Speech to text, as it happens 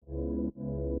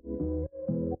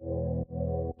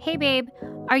Hey babe,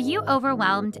 are you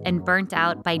overwhelmed and burnt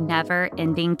out by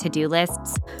never-ending to-do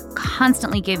lists,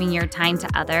 constantly giving your time to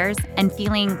others and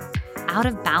feeling out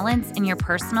of balance in your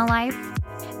personal life?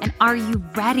 And are you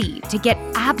ready to get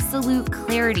absolute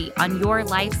clarity on your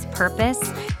life's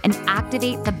purpose and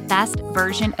activate the best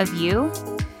version of you?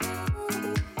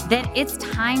 Then it's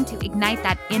time to ignite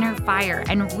that inner fire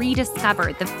and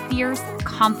rediscover the fierce,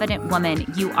 confident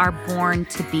woman you are born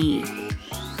to be.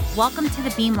 Welcome to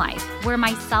the Beam Life, where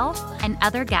myself and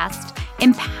other guests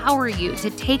empower you to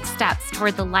take steps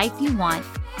toward the life you want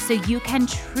so you can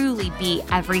truly be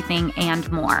everything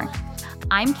and more.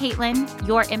 I'm Caitlin,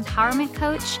 your empowerment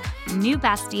coach, new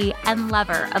bestie, and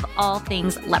lover of all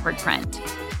things leopard print.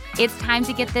 It's time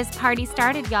to get this party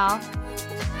started, y'all.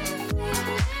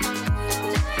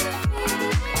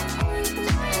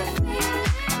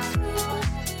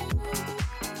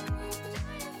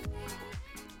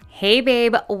 Hey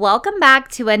babe, welcome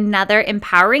back to another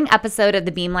empowering episode of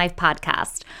the Beam Life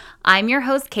podcast. I'm your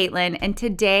host, Caitlin, and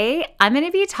today I'm going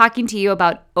to be talking to you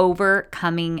about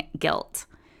overcoming guilt.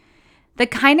 The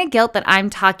kind of guilt that I'm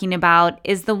talking about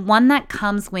is the one that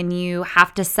comes when you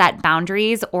have to set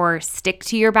boundaries or stick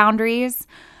to your boundaries,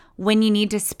 when you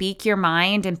need to speak your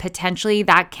mind, and potentially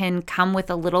that can come with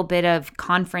a little bit of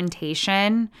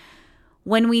confrontation,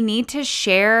 when we need to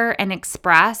share and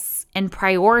express and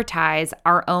prioritize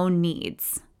our own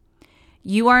needs.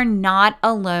 You are not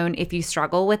alone if you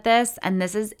struggle with this, and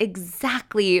this is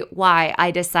exactly why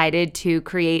I decided to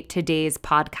create today's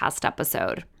podcast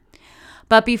episode.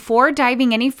 But before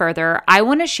diving any further, I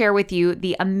want to share with you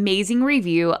the amazing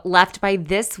review left by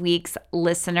this week's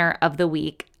Listener of the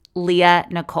Week, Leah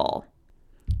Nicole.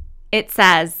 It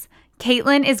says,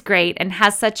 "Caitlin is great and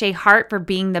has such a heart for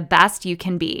being the best you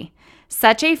can be.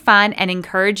 Such a fun and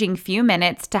encouraging few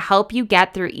minutes to help you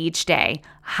get through each day.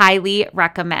 Highly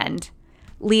recommend."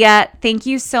 Leah, thank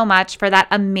you so much for that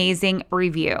amazing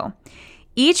review.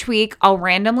 Each week, I'll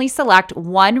randomly select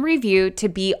one review to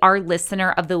be our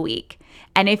Listener of the Week.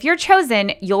 And if you're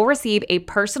chosen, you'll receive a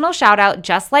personal shout out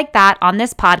just like that on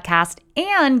this podcast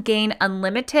and gain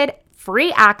unlimited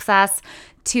free access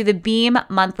to the Beam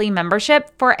monthly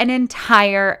membership for an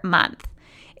entire month.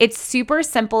 It's super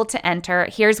simple to enter.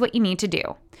 Here's what you need to do.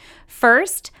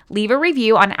 First, leave a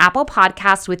review on Apple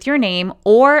Podcasts with your name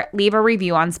or leave a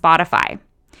review on Spotify.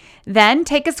 Then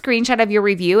take a screenshot of your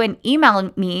review and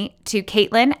email me to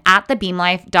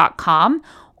caitlin@thebeamlife.com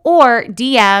or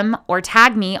DM or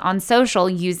tag me on social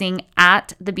using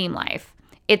 @thebeamlife.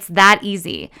 It's that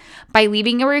easy. By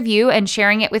leaving a review and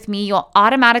sharing it with me, you'll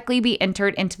automatically be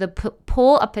entered into the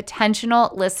pool of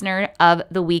potential Listener of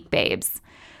the Week babes.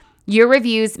 Your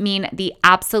reviews mean the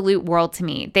absolute world to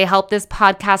me. They help this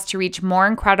podcast to reach more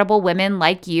incredible women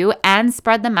like you and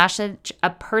spread the message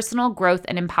of personal growth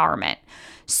and empowerment.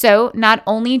 So not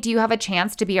only do you have a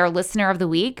chance to be our Listener of the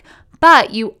Week,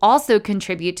 but you also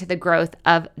contribute to the growth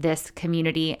of this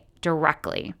community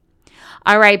directly.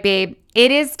 All right, babe,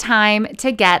 it is time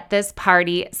to get this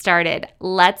party started.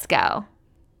 Let's go.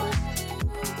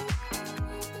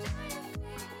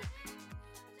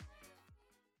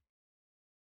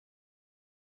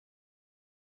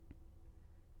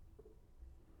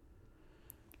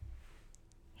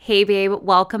 Hey babe,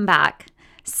 welcome back.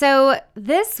 So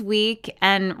this week,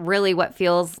 and really what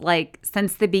feels like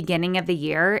since the beginning of the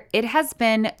year, it has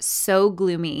been so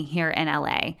gloomy here in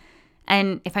LA.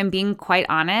 And if I'm being quite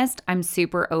honest, I'm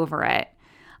super over it.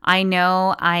 I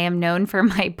know I am known for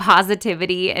my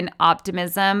positivity and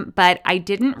optimism, but I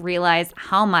didn't realize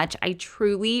how much I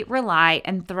truly rely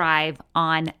and thrive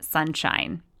on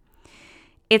sunshine.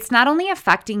 It's not only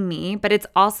affecting me, but it's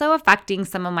also affecting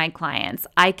some of my clients.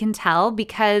 I can tell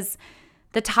because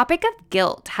the topic of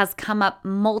guilt has come up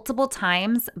multiple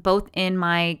times, both in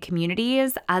my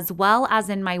communities as well as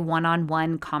in my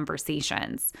one-on-one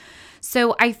conversations.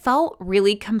 So I felt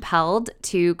really compelled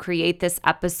to create this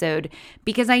episode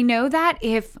because I know that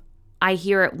if I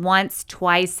hear it once,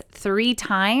 twice, 3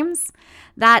 times,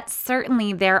 that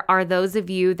certainly there are those of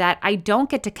you that I don't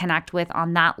get to connect with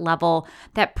on that level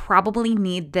that probably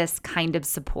need this kind of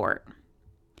support.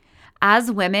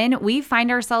 As women, we find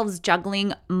ourselves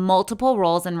juggling multiple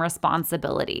roles and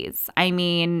responsibilities. I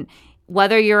mean,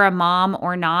 whether you're a mom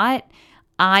or not,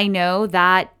 I know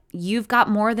that you've got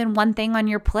more than one thing on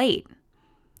your plate.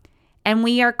 And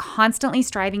we are constantly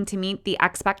striving to meet the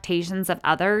expectations of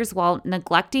others while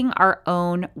neglecting our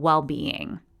own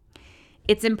well-being.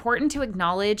 It's important to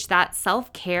acknowledge that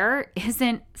self-care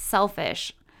isn't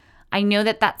selfish. I know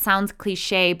that that sounds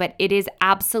cliche, but it is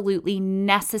absolutely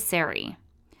necessary.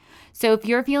 So if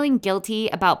you're feeling guilty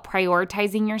about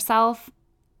prioritizing yourself,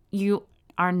 you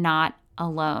are not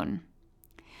alone.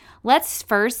 Let's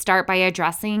first start by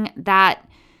addressing that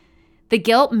the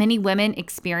guilt many women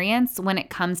experience when it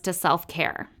comes to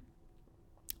self-care.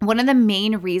 One of the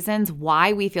main reasons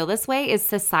why we feel this way is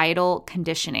societal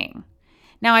conditioning.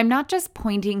 Now, I'm not just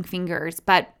pointing fingers,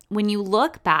 but when you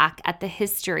look back at the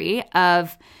history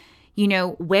of,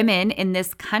 women in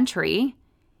this country,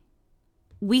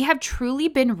 we have truly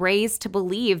been raised to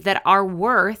believe that our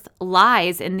worth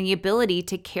lies in the ability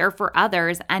to care for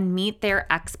others and meet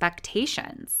their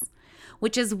expectations,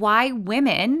 which is why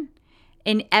women,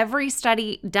 in every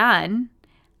study done,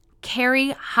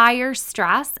 carry higher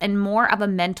stress and more of a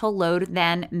mental load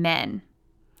than men.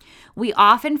 We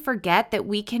often forget that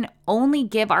we can only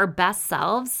give our best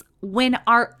selves when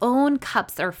our own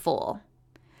cups are full.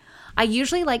 I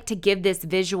usually like to give this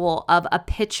visual of a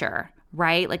pitcher,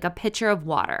 right? Like a pitcher of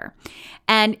water.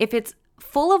 And if it's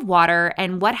full of water,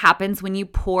 and what happens when you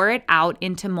pour it out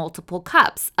into multiple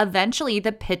cups? Eventually,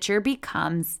 the pitcher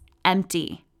becomes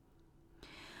empty.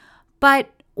 But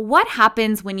what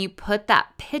happens when you put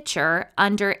that pitcher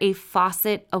under a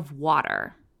faucet of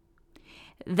water?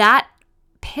 That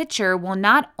pitcher will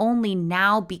not only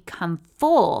now become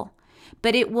full,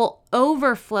 but it will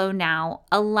overflow now,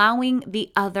 allowing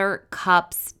the other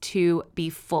cups to be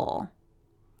full.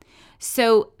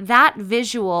 So that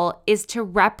visual is to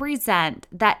represent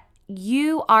that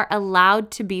you are allowed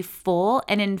to be full,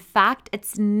 and in fact,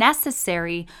 it's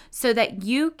necessary so that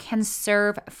you can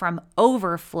serve from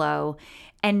overflow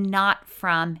and not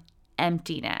from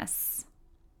emptiness.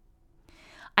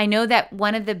 I know that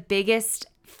one of the biggest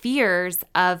fears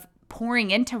of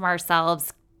pouring into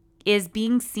ourselves is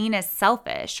being seen as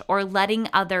selfish or letting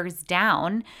others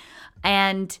down,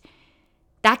 and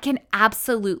that can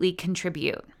absolutely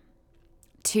contribute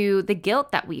to the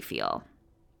guilt that we feel.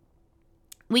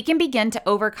 We can begin to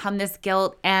overcome this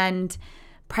guilt and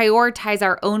prioritize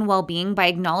our own well-being by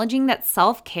acknowledging that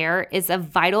self-care is a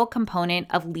vital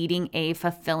component of leading a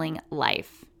fulfilling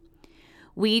life.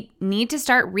 We need to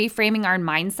start reframing our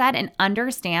mindset and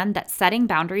understand that setting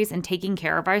boundaries and taking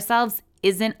care of ourselves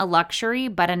isn't a luxury,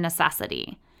 but a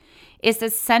necessity. It's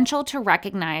essential to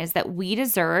recognize that we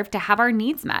deserve to have our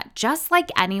needs met, just like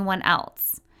anyone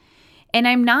else. And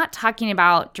I'm not talking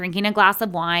about drinking a glass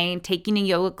of wine, taking a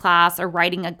yoga class, or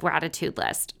writing a gratitude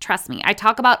list. Trust me, I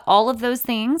talk about all of those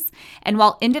things. And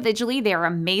while individually they are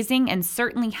amazing and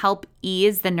certainly help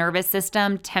ease the nervous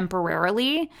system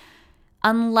temporarily,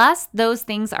 unless those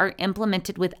things are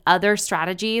implemented with other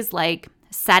strategies like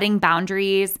setting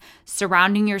boundaries,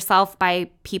 surrounding yourself by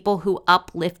people who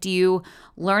uplift you,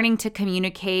 learning to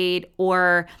communicate,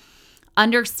 or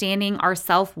understanding our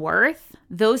self-worth,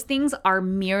 those things are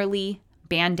merely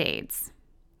Band-Aids.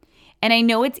 And I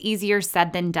know it's easier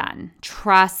said than done.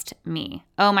 Trust me.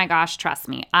 Oh my gosh, trust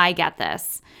me. I get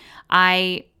this.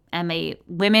 I am a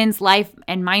women's life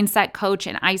and mindset coach,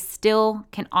 and I still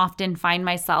can often find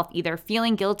myself either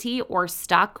feeling guilty or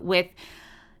stuck with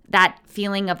that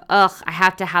feeling of, I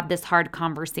have to have this hard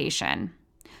conversation.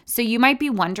 So you might be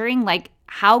wondering,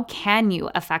 how can you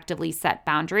effectively set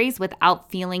boundaries without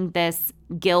feeling this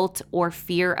guilt or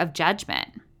fear of judgment?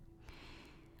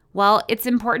 Well, it's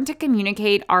important to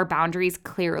communicate our boundaries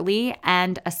clearly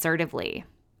and assertively,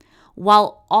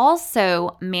 while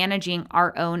also managing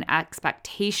our own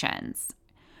expectations.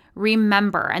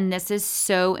 Remember, and this is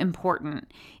so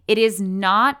important, it is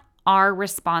not our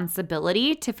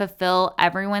responsibility to fulfill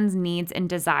everyone's needs and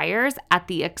desires at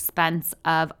the expense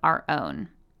of our own.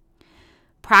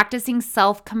 Practicing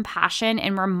self-compassion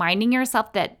and reminding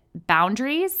yourself that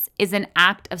boundaries is an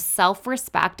act of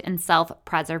self-respect and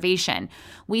self-preservation.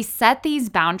 We set these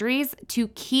boundaries to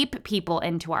keep people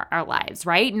into our lives,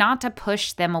 right? Not to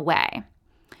push them away.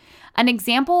 An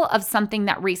example of something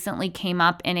that recently came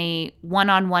up in a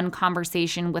one-on-one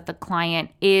conversation with a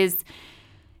client is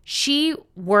she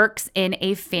works in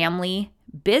a family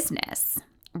business,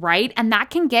 right? And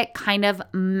that can get kind of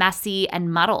messy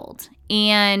and muddled.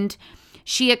 And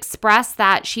she expressed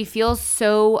that she feels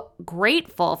so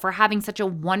grateful for having such a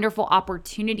wonderful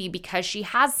opportunity because she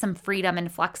has some freedom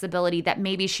and flexibility that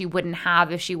maybe she wouldn't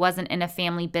have if she wasn't in a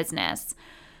family business.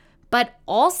 But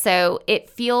also, it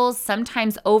feels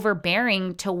sometimes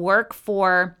overbearing to work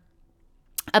for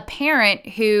a parent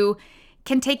who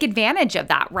can take advantage of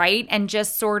that, right? And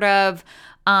just sort of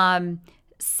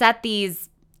set these,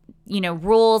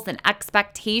 rules and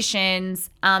expectations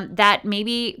that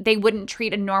maybe they wouldn't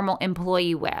treat a normal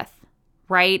employee with,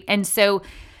 right? And so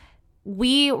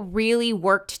we really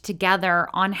worked together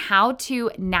on how to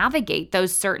navigate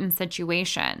those certain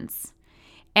situations.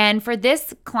 And for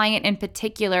this client in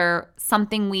particular,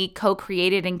 something we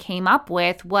co-created and came up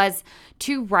with was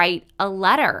to write a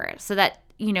letter so that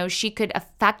she could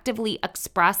effectively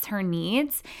express her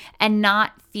needs and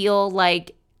not feel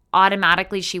like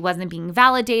automatically she wasn't being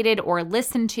validated or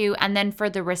listened to. And then for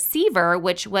the receiver,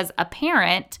 which was a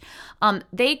parent,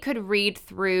 they could read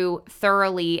through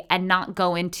thoroughly and not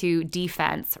go into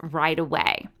defense right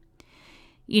away.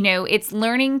 It's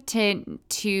learning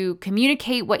to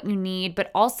communicate what you need,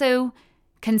 but also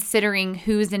considering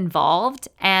who's involved.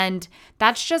 And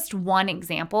that's just one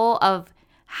example of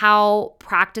how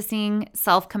practicing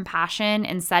self-compassion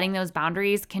and setting those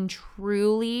boundaries can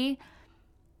truly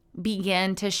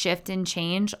begin to shift and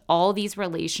change all these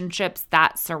relationships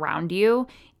that surround you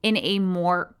in a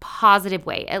more positive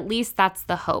way. At least that's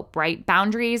the hope, right?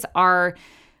 Boundaries are,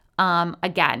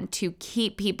 again, to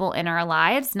keep people in our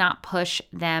lives, not push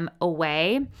them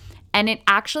away. And it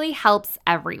actually helps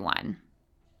everyone.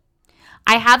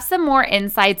 I have some more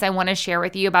insights I want to share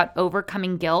with you about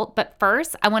overcoming guilt, but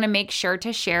first, I want to make sure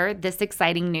to share this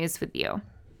exciting news with you.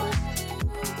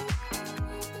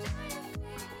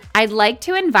 I'd like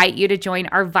to invite you to join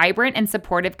our vibrant and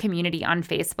supportive community on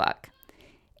Facebook.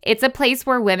 It's a place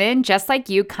where women just like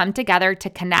you come together to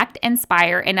connect,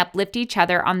 inspire, and uplift each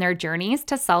other on their journeys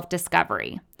to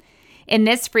self-discovery. In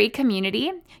this free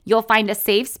community, you'll find a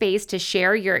safe space to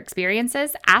share your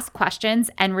experiences, ask questions,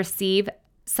 and receive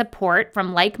support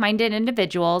from like-minded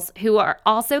individuals who are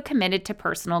also committed to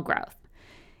personal growth.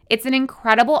 It's an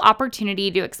incredible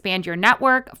opportunity to expand your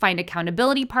network, find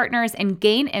accountability partners, and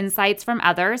gain insights from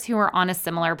others who are on a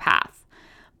similar path.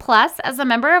 Plus, as a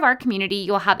member of our community,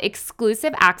 you'll have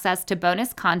exclusive access to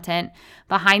bonus content,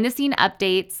 behind-the-scene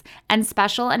updates, and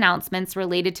special announcements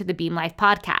related to the Beam Life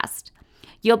podcast.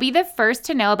 You'll be the first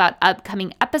to know about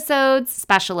upcoming episodes,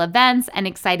 special events, and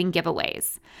exciting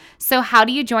giveaways. So how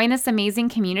do you join this amazing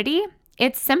community?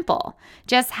 It's simple.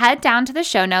 Just head down to the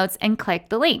show notes and click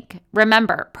the link.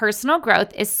 Remember, personal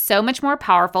growth is so much more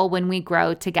powerful when we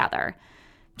grow together.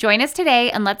 Join us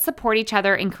today and let's support each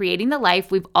other in creating the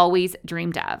life we've always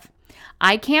dreamed of.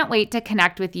 I can't wait to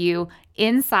connect with you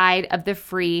inside of the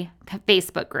free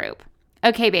Facebook group.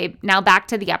 Okay, babe, now back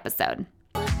to the episode.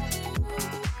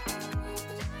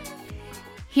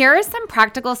 Here are some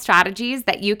practical strategies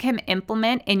that you can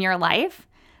implement in your life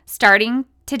starting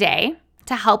today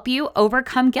to help you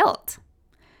overcome guilt.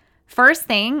 First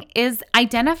thing is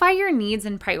identify your needs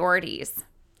and priorities.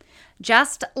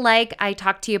 Just like I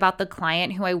talked to you about the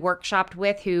client who I workshopped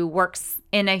with who works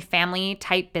in a family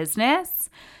type business,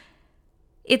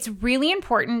 it's really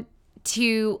important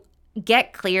to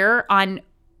get clear on,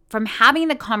 from having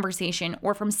the conversation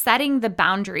or from setting the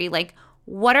boundary, like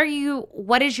what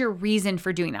is your reason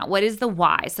for doing that? What is the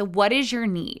why? So what is your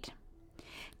need?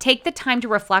 Take the time to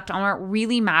reflect on what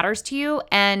really matters to you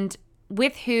and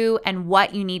with who and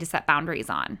what you need to set boundaries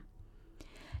on.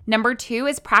 Number 2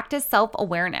 is practice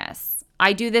self-awareness.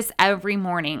 I do this every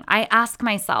morning. I ask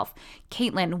myself,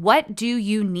 Caitlin, what do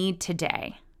you need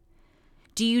today?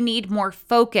 Do you need more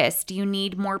focus? Do you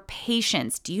need more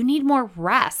patience? Do you need more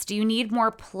rest? Do you need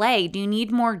more play? Do you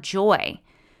need more joy?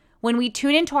 When we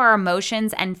tune into our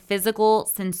emotions and physical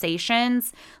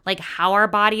sensations, like how our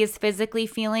body is physically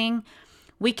feeling,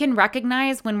 we can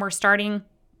recognize when we're starting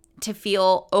to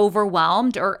feel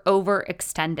overwhelmed or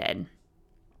overextended.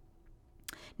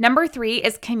 Number 3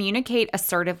 is communicate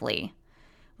assertively.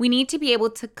 We need to be able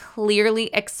to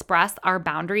clearly express our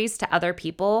boundaries to other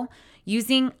people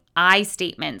using I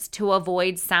statements to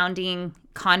avoid sounding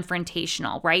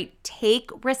confrontational, right? Take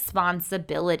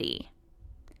responsibility.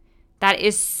 That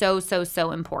is so, so,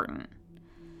 so important.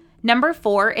 Number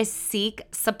 4 is seek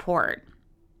support.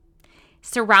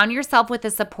 Surround yourself with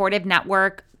a supportive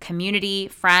network, community,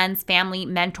 friends, family,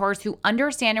 mentors who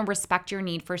understand and respect your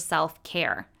need for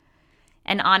self-care.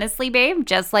 And honestly, babe,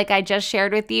 just like I just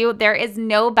shared with you, there is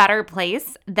no better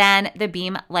place than the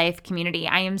Beam Life community.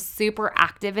 I am super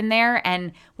active in there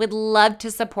and would love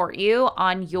to support you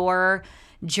on your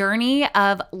journey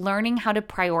of learning how to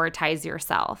prioritize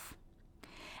yourself.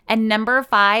 And number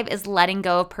 5 is letting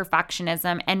go of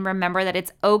perfectionism and remember that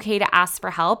it's okay to ask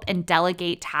for help and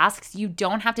delegate tasks. You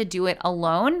don't have to do it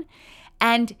alone.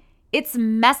 And it's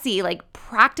messy, like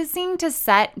practicing to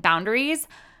set boundaries.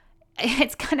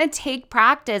 It's going to take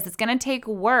practice. It's going to take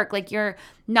work. Like you're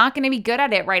not going to be good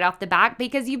at it right off the bat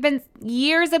because you've been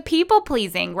years of people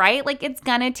pleasing, right? Like it's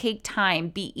going to take time.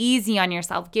 Be easy on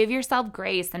yourself. Give yourself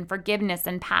grace and forgiveness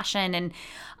and passion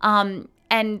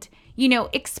and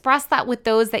express that with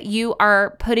those that you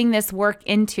are putting this work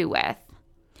into with.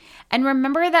 And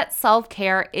remember that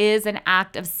self-care is an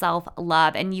act of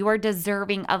self-love and you are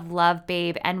deserving of love,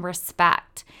 babe, and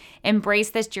respect. Embrace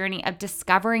this journey of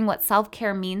discovering what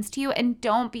self-care means to you and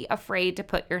don't be afraid to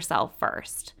put yourself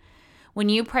first. When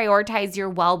you prioritize your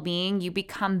well-being, you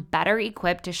become better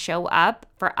equipped to show up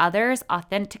for others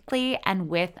authentically and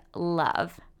with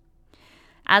love.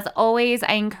 As always,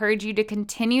 I encourage you to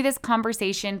continue this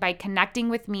conversation by connecting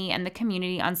with me and the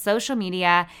community on social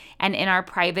media and in our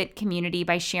private community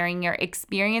by sharing your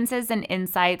experiences and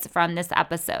insights from this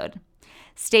episode.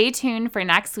 Stay tuned for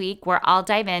next week, where I'll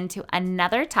dive into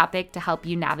another topic to help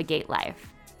you navigate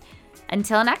life.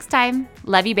 Until next time,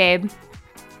 love you, babe.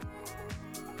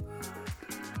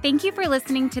 Thank you for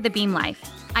listening to The Beam Life.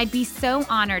 I'd be so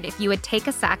honored if you would take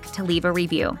a sec to leave a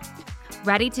review.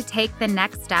 Ready to take the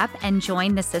next step and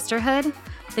join the sisterhood?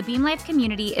 The Beam Life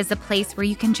community is a place where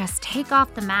you can just take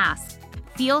off the mask,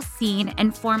 feel seen,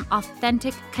 and form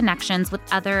authentic connections with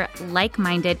other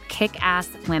like-minded, kick-ass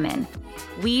women.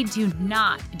 We do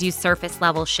not do surface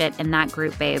level shit in that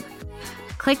group, babe.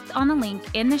 Click on the link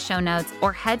in the show notes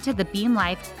or head to the Beam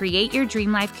Life Create Your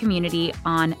Dream Life community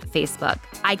on Facebook.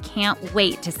 I can't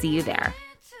wait to see you there.